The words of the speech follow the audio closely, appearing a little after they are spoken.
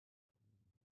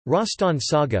Rastan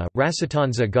Saga,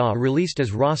 Rasatan Zaga, released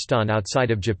as Rastan outside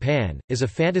of Japan, is a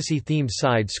fantasy-themed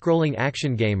side-scrolling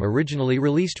action game originally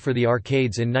released for the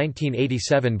arcades in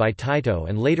 1987 by Taito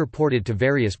and later ported to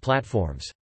various platforms.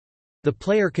 The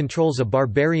player controls a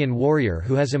barbarian warrior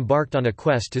who has embarked on a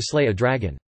quest to slay a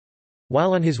dragon.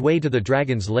 While on his way to the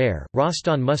dragon's lair,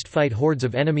 Rastan must fight hordes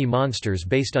of enemy monsters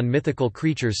based on mythical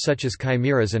creatures such as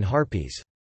chimeras and harpies.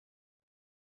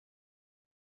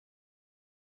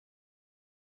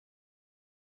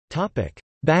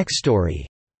 Backstory.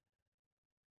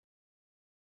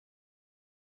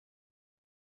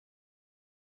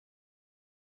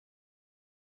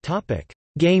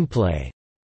 Gameplay.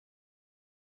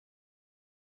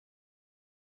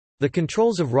 The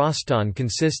controls of Rastan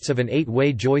consists of an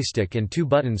 8-way joystick and 2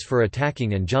 buttons for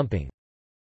attacking and jumping.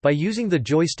 By using the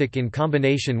joystick in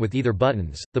combination with either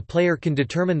buttons, the player can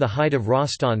determine the height of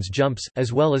Rastan's jumps,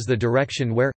 as well as the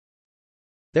direction where.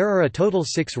 There are a total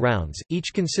 6 rounds,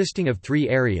 each consisting of 3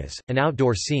 areas, an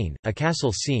outdoor scene, a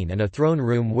castle scene and a throne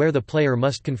room where the player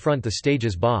must confront the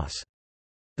stage's boss.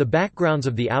 The backgrounds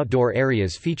of the outdoor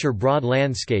areas feature broad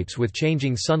landscapes with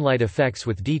changing sunlight effects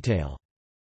with detail.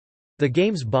 The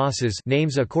game's bosses,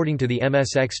 names according to the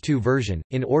MSX2 version,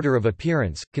 in order of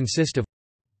appearance, consist of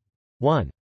 1.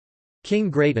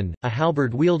 King Graton, a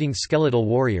halberd-wielding skeletal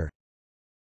warrior.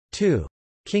 2.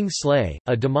 King Slay,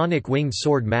 a demonic winged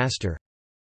sword master.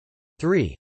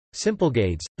 3.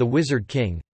 Simplegades, the Wizard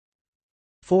King.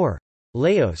 4.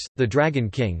 Laos, the Dragon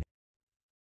King.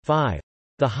 5.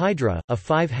 The Hydra, a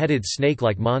 5-headed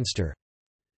snake-like monster.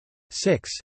 6.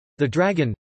 The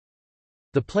Dragon.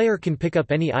 The player can pick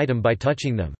up any item by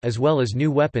touching them, as well as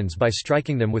new weapons by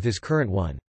striking them with his current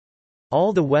one.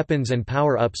 All the weapons and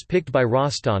power-ups picked by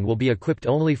Rastan will be equipped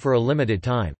only for a limited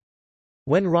time.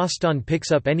 When Rastan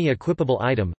picks up any equipable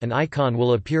item, an icon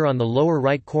will appear on the lower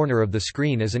right corner of the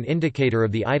screen as an indicator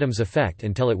of the item's effect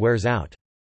until it wears out.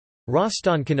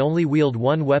 Rastan can only wield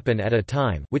one weapon at a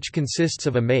time, which consists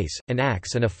of a mace, an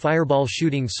axe and a fireball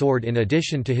shooting sword in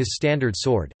addition to his standard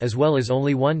sword, as well as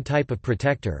only one type of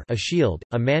protector, a shield,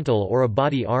 a mantle or a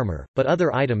body armor, but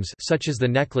other items such as the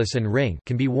necklace and ring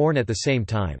can be worn at the same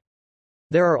time.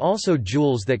 There are also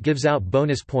jewels that gives out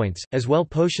bonus points, as well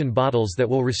potion bottles that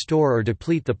will restore or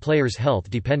deplete the player's health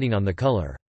depending on the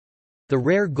color. The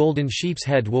rare golden sheep's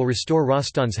head will restore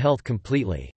Rastan's health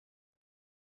completely.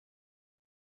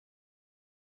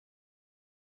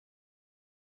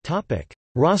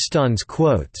 Rastan's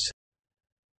quotes.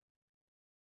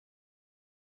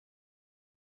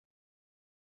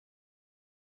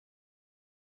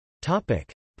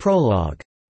 Prologue.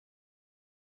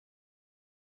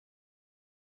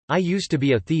 I used to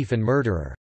be a thief and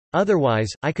murderer. Otherwise,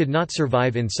 I could not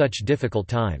survive in such difficult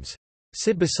times.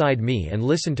 Sit beside me and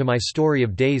listen to my story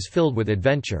of days filled with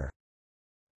adventure.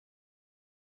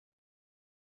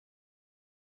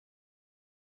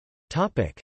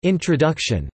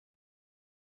 Introduction.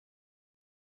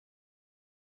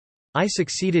 I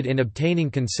succeeded in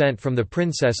obtaining consent from the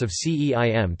princess of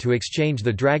Ceim to exchange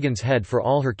the dragon's head for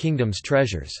all her kingdom's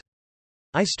treasures.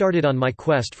 I started on my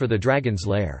quest for the dragon's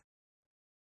lair.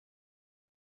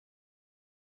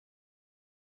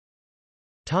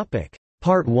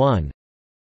 Part 1.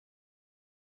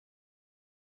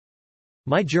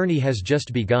 My journey has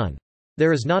just begun.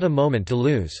 There is not a moment to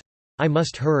lose. I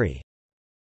must hurry.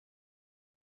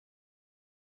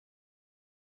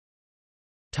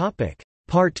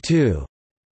 Part 2.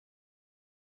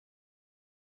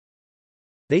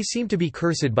 They seem to be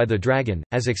cursed by the dragon.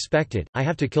 As expected, I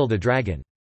have to kill the dragon.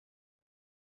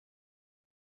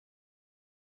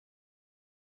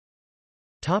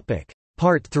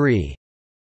 Part 3.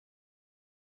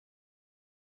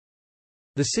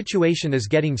 The situation is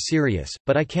getting serious,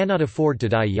 but I cannot afford to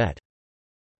die yet.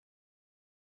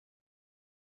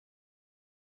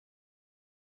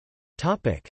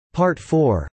 Part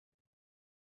 4.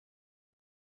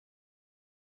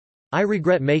 I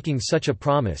regret making such a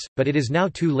promise, but it is now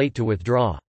too late to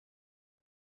withdraw.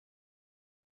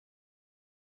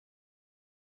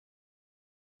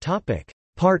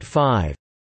 Part 5.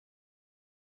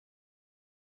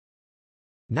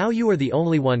 Now you are the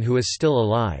only one who is still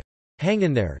alive. Hang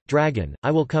in there, dragon, I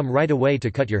will come right away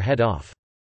to cut your head off.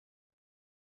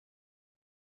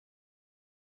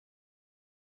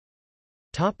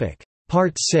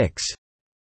 Part 6.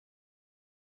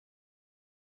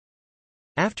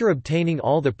 After obtaining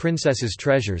all the princess's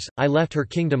treasures, I left her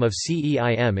kingdom of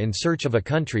Ceim in search of a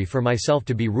country for myself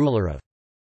to be ruler of.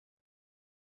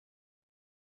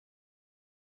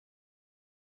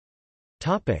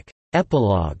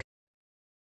 Epilogue.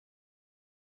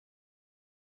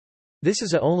 This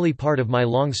is a only part of my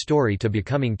long story to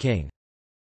becoming king.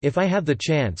 If I have the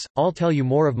chance, I'll tell you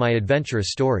more of my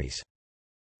adventurous stories.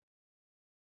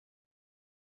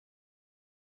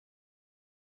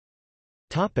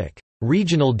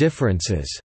 Regional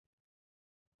differences.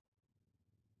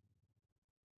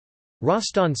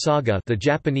 Rastan Saga, the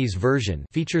Japanese version,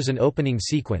 features an opening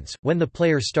sequence, when the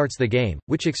player starts the game,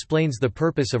 which explains the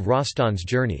purpose of Rastan's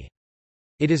journey.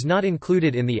 It is not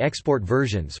included in the export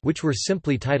versions, which were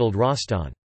simply titled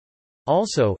Rastan.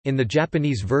 Also, in the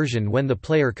Japanese version, when the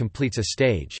player completes a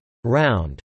stage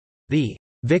round, the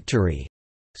victory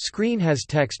screen has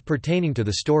text pertaining to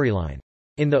the storyline.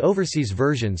 In the overseas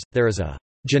versions, there is a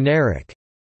generic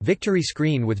victory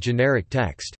screen with generic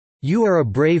text. You are a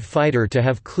brave fighter to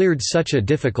have cleared such a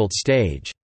difficult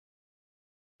stage.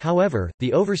 However,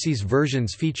 the overseas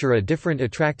versions feature a different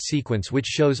attract sequence which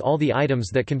shows all the items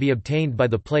that can be obtained by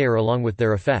the player along with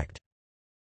their effect.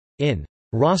 In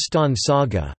Rastan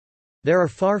Saga, there are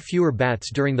far fewer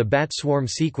bats during the bat swarm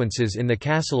sequences in the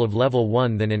castle of level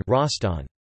 1 than in Rastan.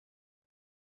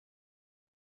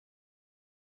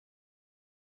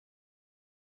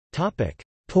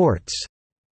 Ports.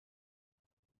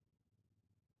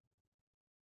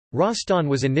 Rastan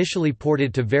was initially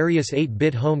ported to various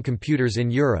 8-bit home computers in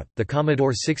Europe, the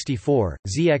Commodore 64,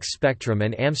 ZX Spectrum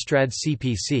and Amstrad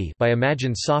CPC, by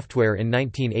Imagine Software in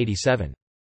 1987.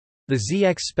 The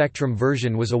ZX Spectrum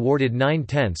version was awarded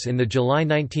 9/10 in the July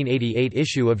 1988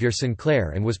 issue of Your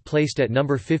Sinclair and was placed at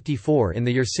number 54 in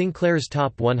the Your Sinclair's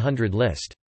Top 100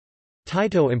 list.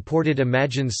 Taito imported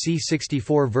Imagine's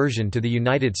C64 version to the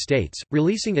United States,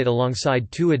 releasing it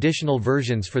alongside 2 additional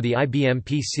versions for the IBM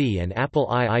PC and Apple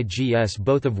IIGS,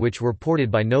 both of which were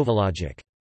ported by Novalogic.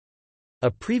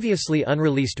 A previously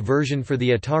unreleased version for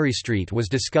the Atari ST was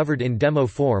discovered in demo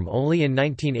form only in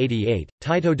 1988.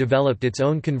 Taito developed its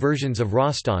own conversions of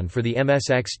Rastan for the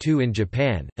MSX2 in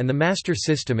Japan, and the Master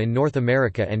System in North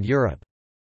America and Europe.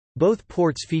 Both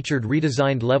ports featured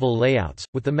redesigned level layouts,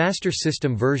 with the Master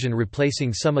System version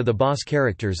replacing some of the boss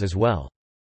characters as well.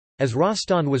 As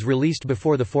Rastan was released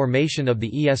before the formation of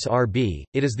the ESRB,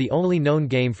 it is the only known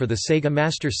game for the Sega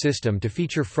Master System to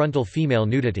feature frontal female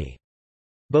nudity.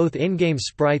 Both in-game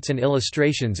sprites and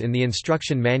illustrations in the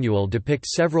instruction manual depict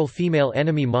several female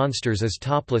enemy monsters as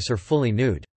topless or fully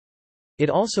nude. It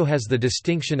also has the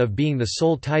distinction of being the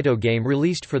sole Taito game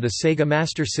released for the Sega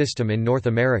Master System in North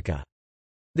America.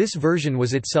 This version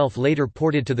was itself later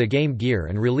ported to the Game Gear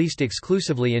and released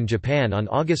exclusively in Japan on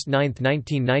August 9,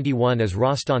 1991 as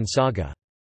Rastan Saga.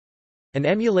 An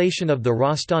emulation of the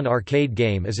Rastan arcade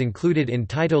game is included in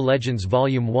Taito Legends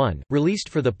Volume 1, released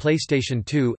for the PlayStation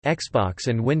 2, Xbox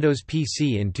and Windows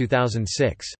PC in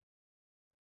 2006.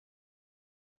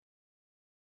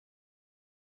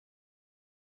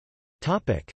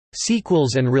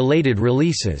 Sequels and related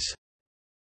releases.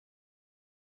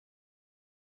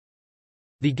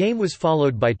 The game was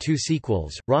followed by 2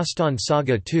 sequels, Rastan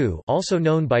Saga 2, also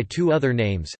known by 2 other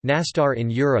names, Nastar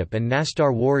in Europe and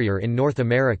Nastar Warrior in North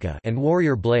America, and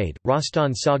Warrior Blade,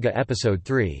 Rastan Saga Episode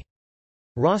 3.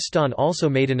 Rastan also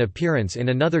made an appearance in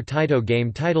another Taito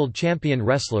game titled Champion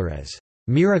Wrestler as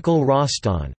Miracle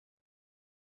Rastan.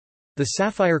 The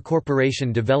Sapphire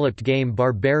Corporation developed game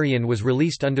Barbarian was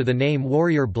released under the name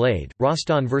Warrior Blade,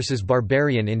 Rastan vs.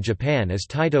 Barbarian in Japan as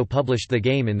Taito published the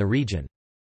game in the region.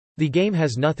 The game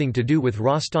has nothing to do with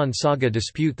Rastan Saga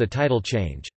dispute the title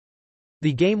change.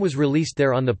 The game was released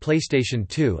there on the PlayStation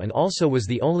 2 and also was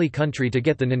the only country to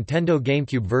get the Nintendo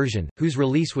GameCube version, whose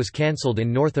release was cancelled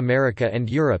in North America and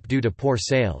Europe due to poor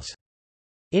sales.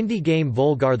 Indie game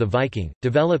Volgar the Viking,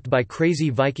 developed by Crazy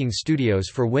Viking Studios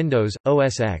for Windows,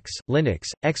 OS X, Linux,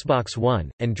 Xbox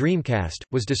One, and Dreamcast,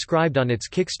 was described on its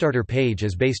Kickstarter page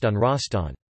as based on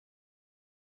Rastan.